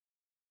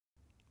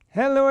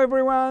Hello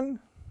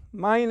everyone,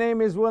 my name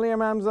is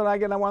William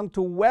Amzalag and I want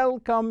to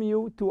welcome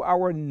you to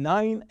our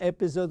 9th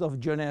episode of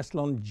Jeunesse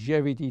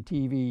Longevity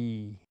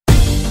TV.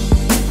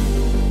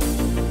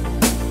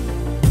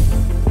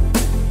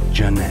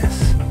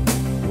 Jeunesse,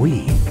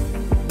 we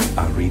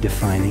are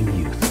redefining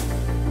youth.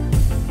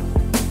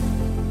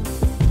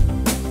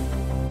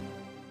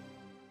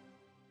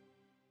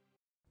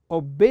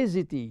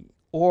 Obesity,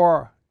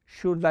 or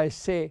should I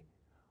say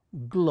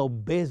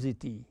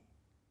globesity.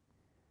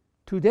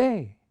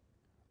 Today,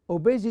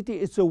 obesity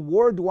is a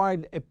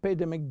worldwide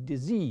epidemic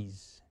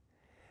disease.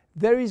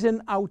 There is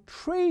an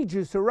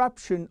outrageous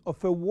eruption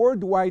of a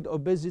worldwide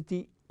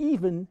obesity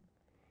even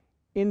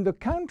in the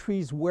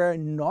countries where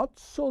not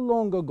so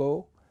long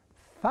ago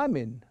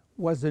famine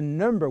was the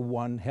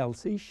 #1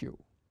 health issue.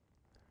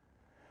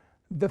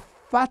 The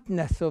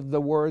fatness of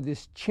the world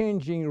is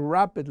changing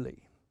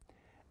rapidly,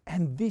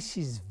 and this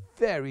is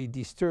very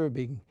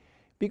disturbing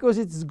because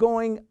it's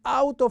going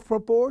out of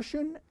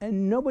proportion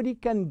and nobody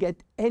can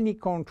get any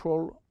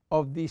control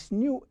of this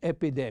new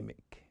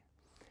epidemic.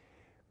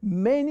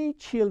 Many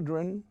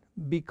children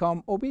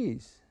become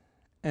obese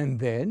and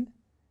then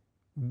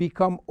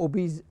become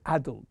obese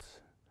adults.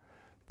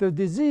 The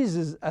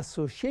diseases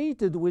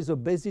associated with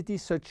obesity,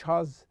 such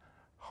as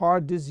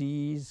heart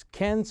disease,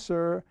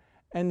 cancer,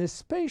 and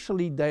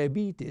especially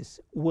diabetes,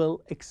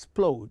 will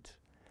explode.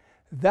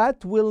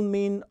 That will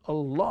mean a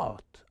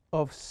lot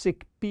of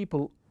sick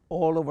people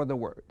all over the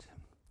world.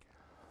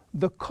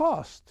 The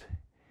cost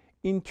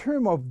in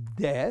terms of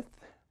death,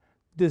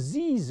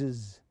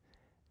 diseases,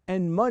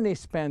 and money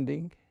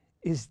spending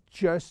is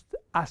just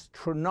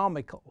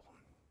astronomical.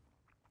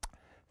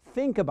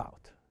 Think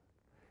about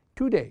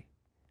today,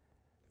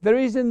 there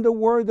is in the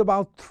world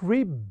about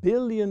 3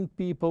 billion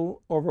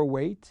people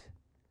overweight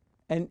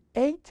and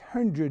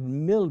 800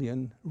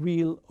 million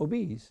real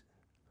obese.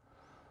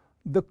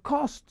 The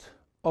cost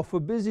of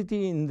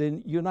obesity in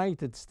the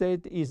United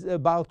States is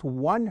about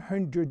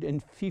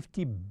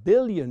 150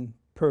 billion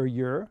per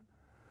year,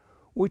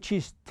 which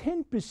is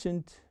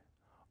 10%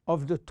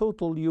 of the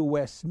total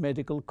US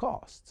medical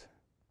cost.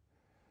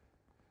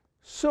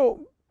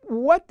 So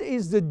what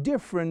is the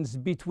difference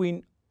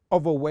between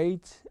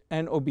overweight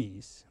and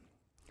obese?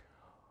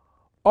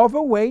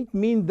 Overweight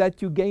means that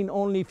you gain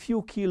only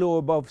few kilos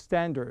above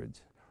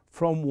standard,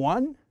 from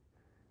 1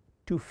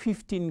 to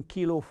 15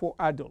 kilos for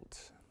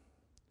adults.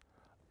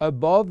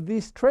 Above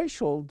this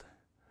threshold,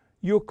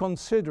 you're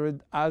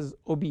considered as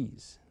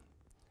obese.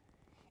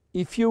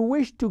 If you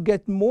wish to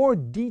get more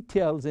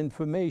detailed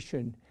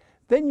information,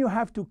 then you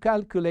have to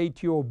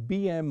calculate your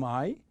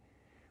BMI,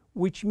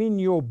 which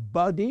means your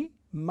body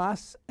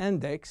mass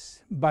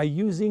index, by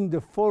using the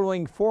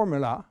following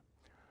formula: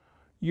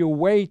 your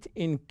weight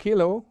in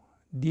kilo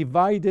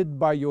divided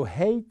by your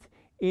height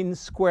in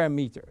square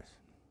meters.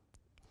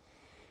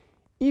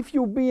 If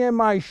your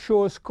BMI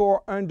shows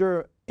score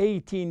under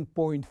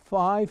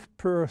 18.5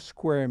 per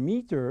square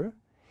meter,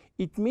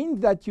 it means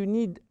that you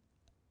need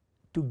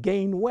to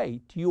gain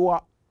weight. You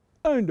are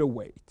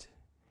underweight.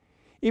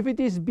 If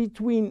it is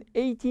between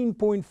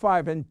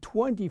 18.5 and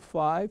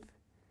 25,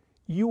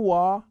 you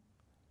are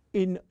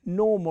in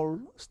normal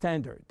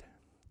standard.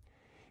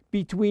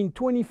 Between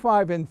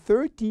 25 and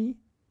 30,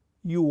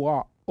 you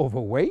are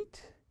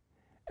overweight,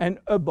 and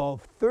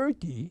above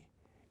 30,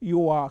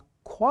 you are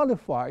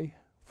qualified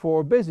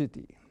for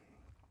obesity.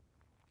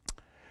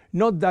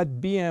 Note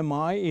that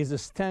BMI is a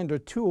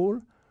standard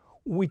tool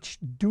which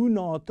do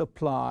not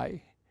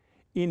apply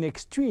in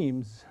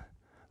extremes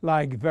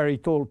like very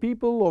tall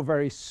people or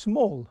very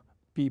small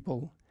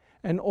people,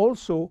 and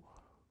also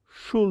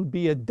should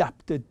be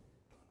adapted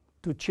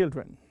to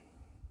children.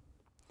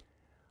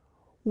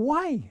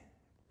 Why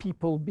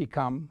people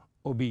become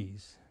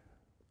obese?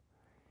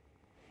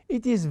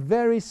 It is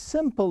very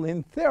simple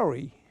in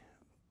theory,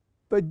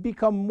 but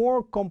become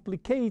more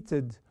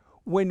complicated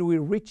when we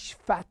reach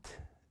fat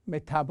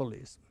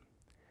metabolism.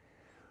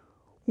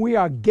 We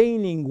are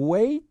gaining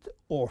weight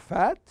or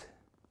fat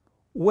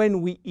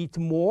when we eat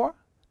more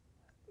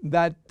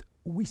than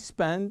we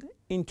spend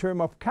in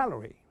terms of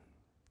calorie,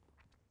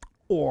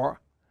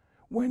 or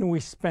when we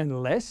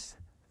spend less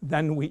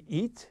than we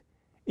eat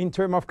in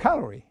terms of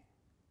calorie.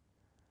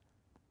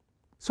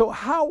 So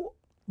how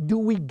do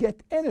we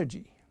get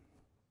energy?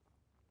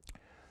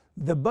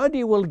 The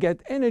body will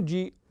get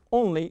energy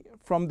only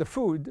from the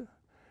food,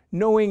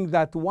 knowing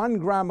that 1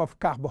 gram of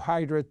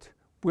carbohydrate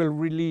will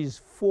release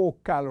 4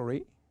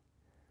 calories,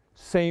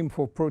 same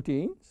for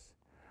proteins,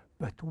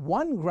 but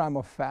 1 gram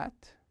of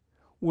fat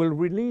will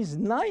release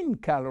 9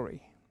 calories.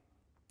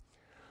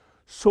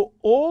 So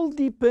all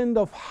depend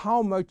on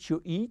how much you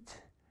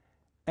eat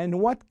and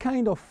what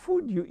kind of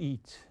food you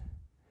eat.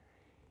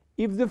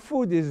 If the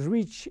food is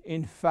rich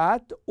in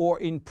fat or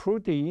in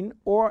protein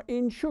or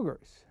in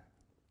sugars.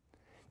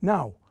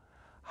 Now,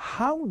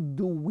 how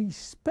do we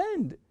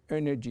spend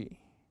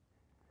energy?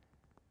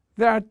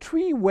 There are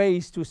 3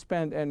 ways to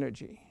spend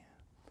energy.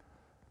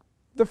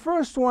 The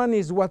first one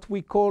is what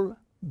we call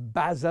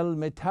basal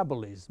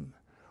metabolism,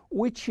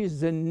 which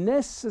is the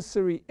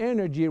necessary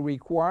energy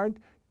required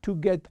to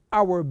get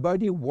our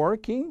body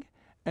working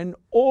and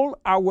all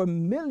our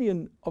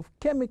million of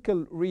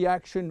chemical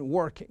reaction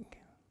working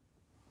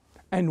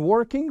and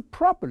working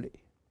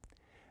properly.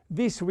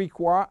 This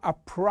requires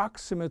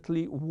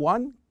approximately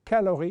 1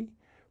 calorie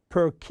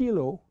per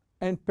kilo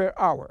and per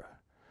hour.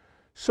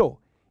 So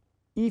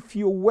if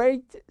you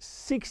weigh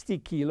 60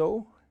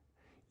 kilo,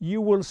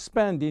 you will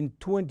spend in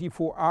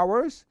 24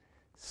 hours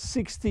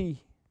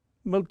 60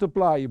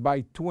 multiplied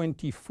by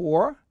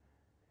 24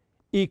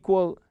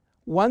 equal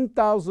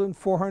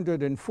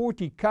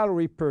 1,440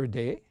 calories per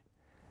day.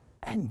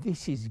 And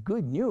this is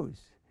good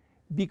news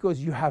because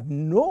you have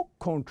no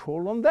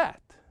control on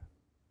that.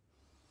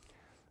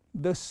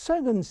 The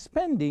second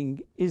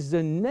spending is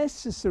the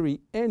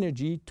necessary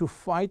energy to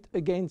fight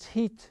against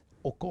heat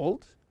or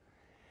cold.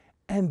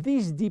 And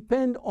these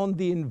depend on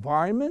the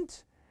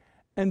environment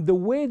and the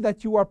way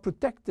that you are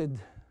protected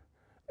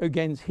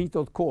against heat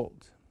or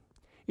cold.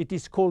 It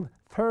is called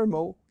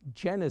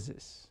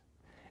thermogenesis.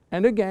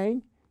 And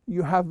again,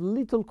 you have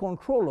little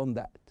control on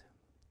that.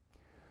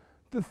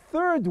 The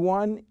third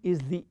one is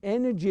the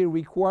energy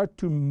required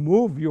to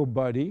move your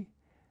body,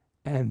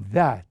 and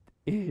that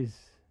is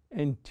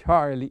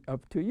entirely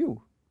up to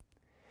you.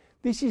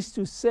 This is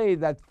to say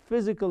that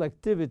physical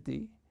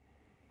activity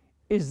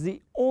is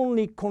the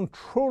only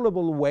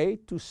controllable way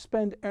to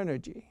spend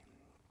energy.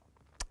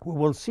 We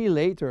will see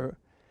later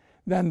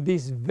that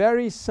this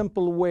very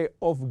simple way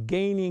of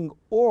gaining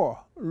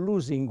or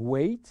losing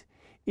weight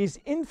is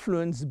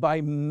influenced by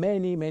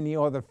many, many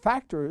other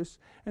factors,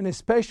 and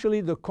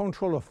especially the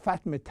control of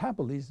fat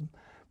metabolism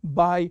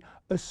by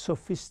a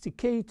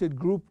sophisticated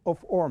group of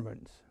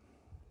hormones.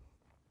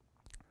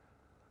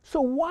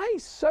 So why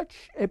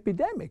such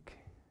epidemic?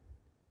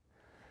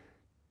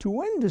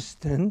 To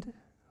understand,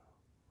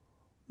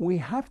 we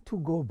have to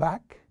go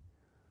back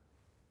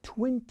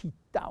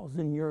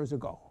 20,000 years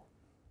ago.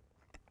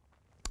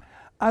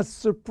 As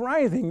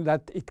surprising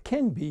that it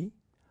can be,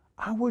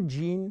 our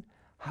genes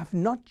have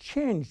not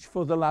changed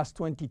for the last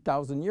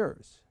 20,000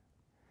 years.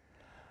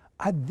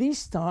 At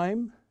this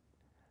time,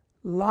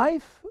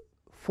 life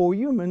for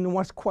humans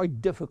was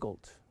quite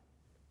difficult.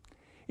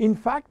 In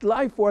fact,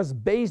 life was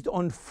based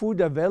on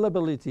food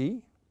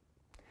availability,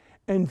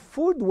 and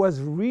food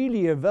was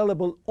really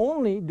available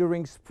only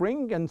during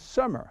spring and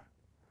summer.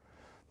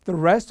 The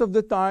rest of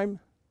the time,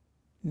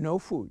 no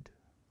food,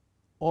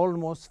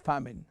 almost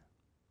famine.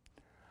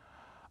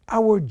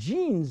 Our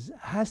genes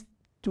has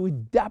to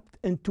adapt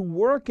and to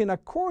work in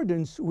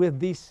accordance with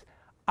this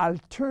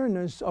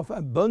alternance of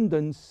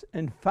abundance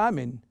and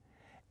famine,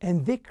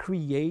 and they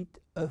create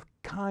a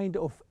kind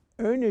of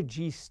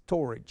energy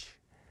storage.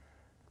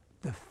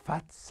 The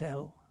fat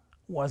cell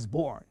was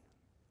born.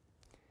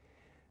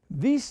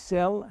 This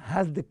cell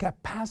has the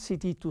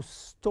capacity to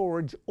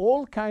store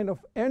all kinds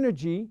of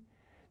energy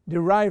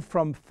derived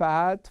from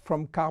fat,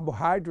 from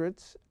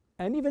carbohydrates,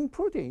 and even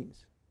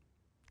proteins.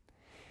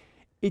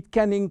 It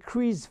can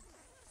increase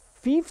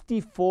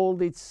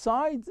 50-fold its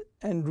size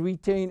and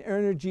retain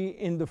energy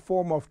in the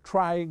form of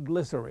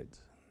triglycerides.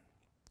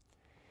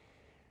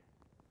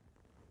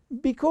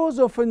 Because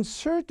of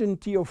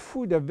uncertainty of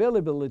food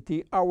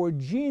availability, our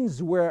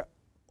genes were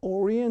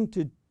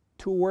oriented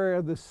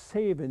toward the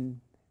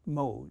saving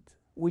mode,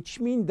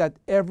 which means that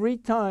every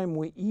time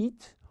we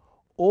eat,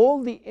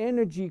 all the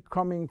energy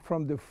coming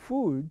from the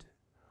food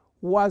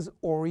was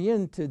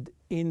oriented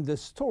in the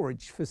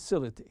storage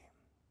facility.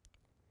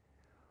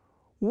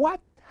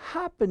 What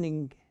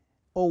happened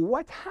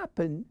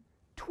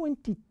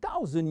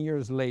 20,000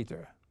 years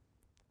later?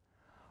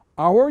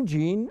 Our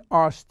genes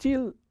are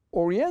still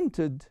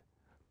oriented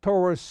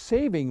towards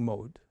saving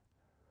mode,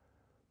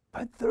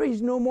 but there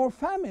is no more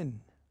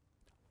famine.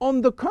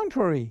 On the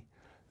contrary,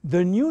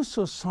 the new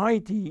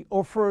society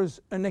offers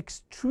an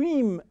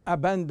extreme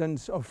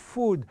abundance of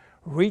food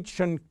rich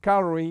in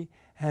calories,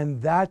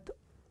 and that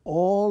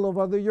all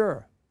over the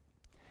year.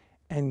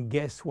 And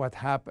guess what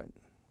happened?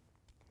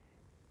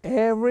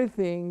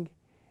 Everything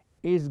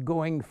is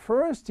going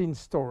first in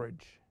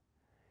storage.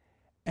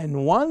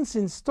 And once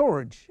in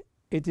storage,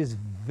 it is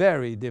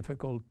very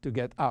difficult to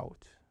get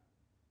out.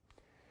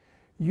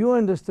 You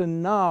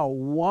understand now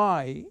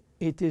why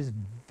it is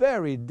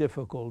very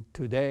difficult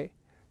today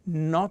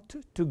not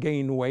to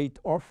gain weight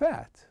or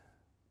fat.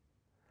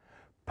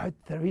 But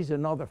there is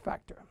another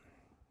factor.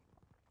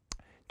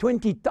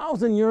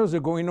 20,000 years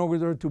ago, in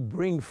order to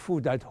bring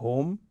food at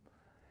home,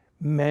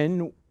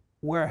 men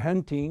were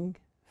hunting,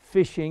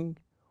 fishing,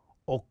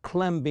 or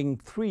climbing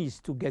trees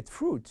to get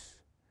fruits.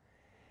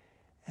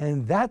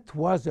 And that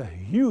was a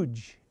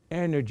huge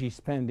energy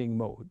spending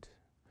mode.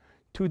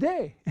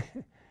 Today,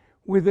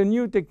 with a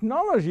new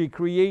technology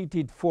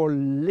created for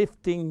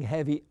lifting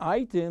heavy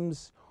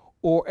items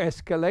or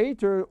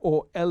escalator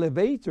or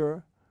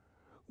elevator,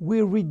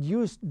 we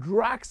reduce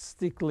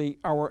drastically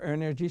our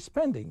energy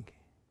spending.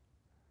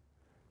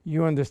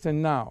 You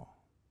understand now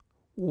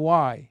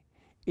why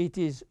it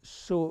is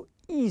so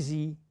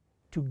easy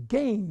to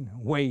gain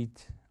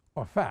weight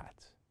or fat.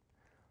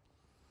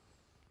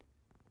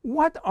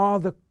 What are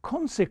the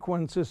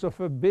consequences of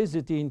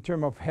obesity in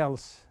terms of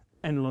health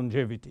and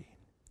longevity?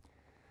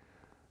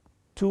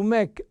 To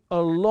make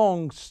a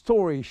long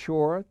story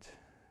short,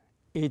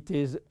 it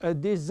is a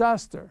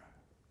disaster.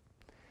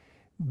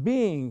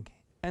 Being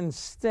and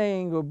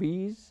staying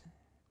obese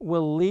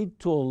will lead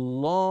to a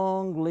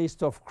long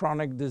list of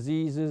chronic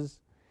diseases,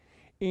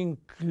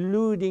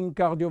 including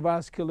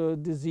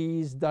cardiovascular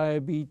disease,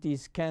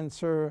 diabetes,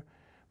 cancer,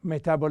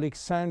 metabolic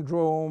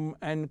syndrome,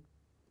 and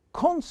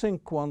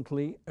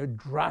consequently a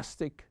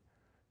drastic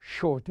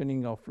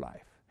shortening of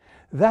life.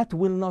 That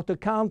will not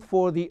account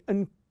for the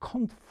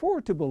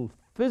uncomfortable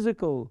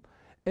physical,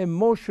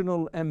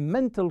 emotional, and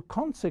mental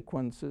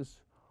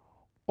consequences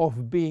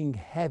of being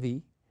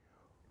heavy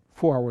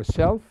for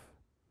ourselves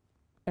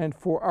and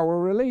for our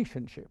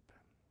relationship.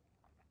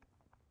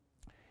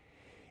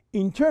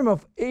 In terms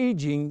of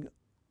aging,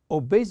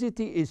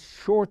 obesity is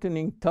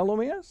shortening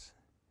telomeres,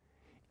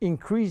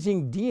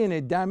 increasing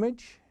DNA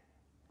damage,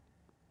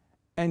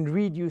 and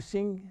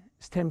reducing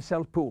stem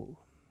cell pool.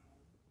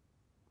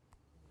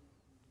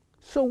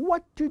 So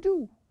what to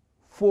do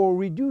for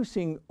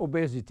reducing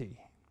obesity?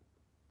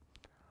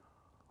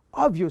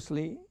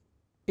 Obviously,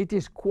 it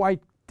is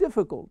quite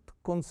difficult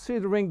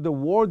considering the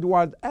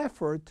worldwide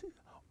effort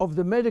of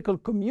the medical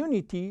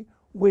community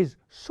with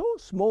so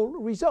small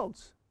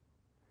results.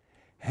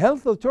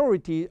 Health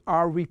authorities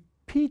are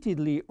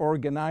repeatedly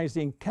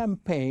organizing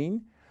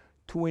campaigns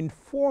to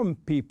inform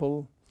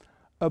people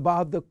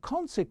about the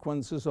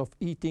consequences of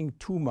eating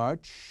too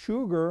much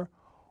sugar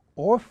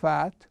or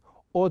fat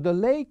or the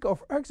lack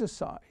of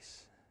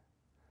exercise.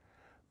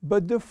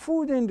 But the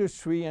food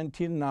industry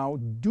until now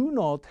do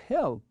not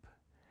help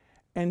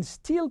and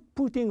still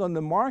putting on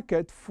the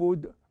market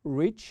food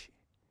rich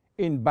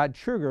in bad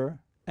sugar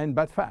and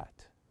bad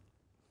fat.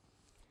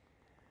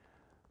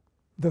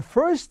 The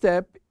first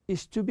step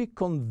is to be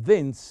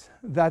convinced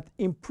that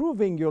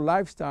improving your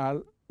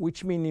lifestyle,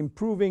 which means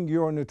improving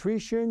your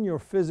nutrition, your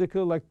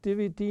physical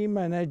activity,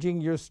 managing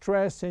your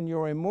stress and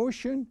your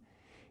emotion,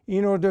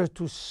 in order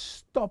to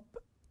stop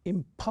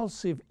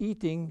impulsive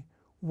eating,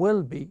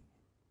 will be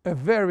a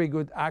very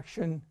good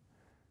action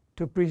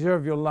to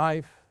preserve your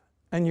life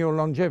and your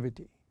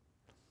longevity.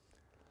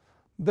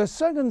 The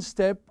second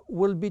step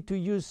will be to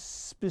use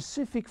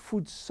specific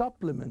food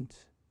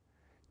supplements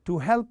to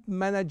help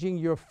managing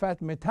your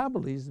fat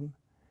metabolism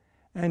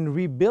and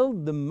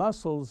rebuild the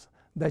muscles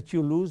that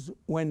you lose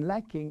when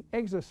lacking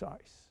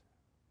exercise.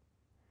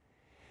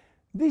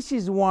 This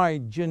is why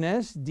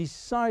Jeunesse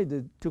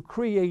decided to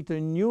create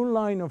a new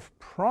line of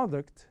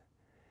product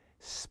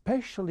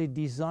specially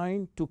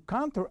designed to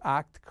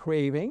counteract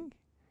craving,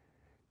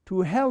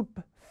 to help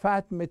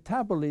fat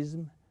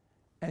metabolism,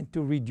 and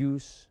to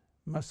reduce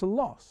muscle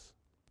loss.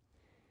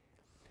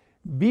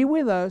 Be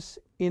with us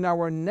in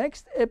our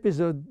next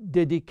episode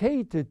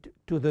dedicated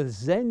to the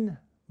Zen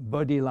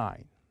body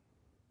line.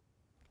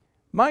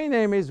 My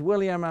name is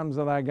William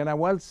Amzalag, and I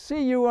will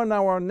see you on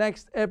our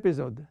next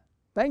episode.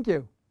 Thank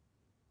you.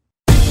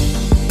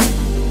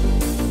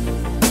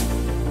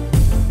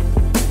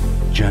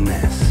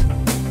 Jeunesse.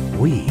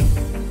 We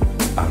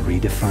are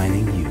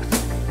redefining youth.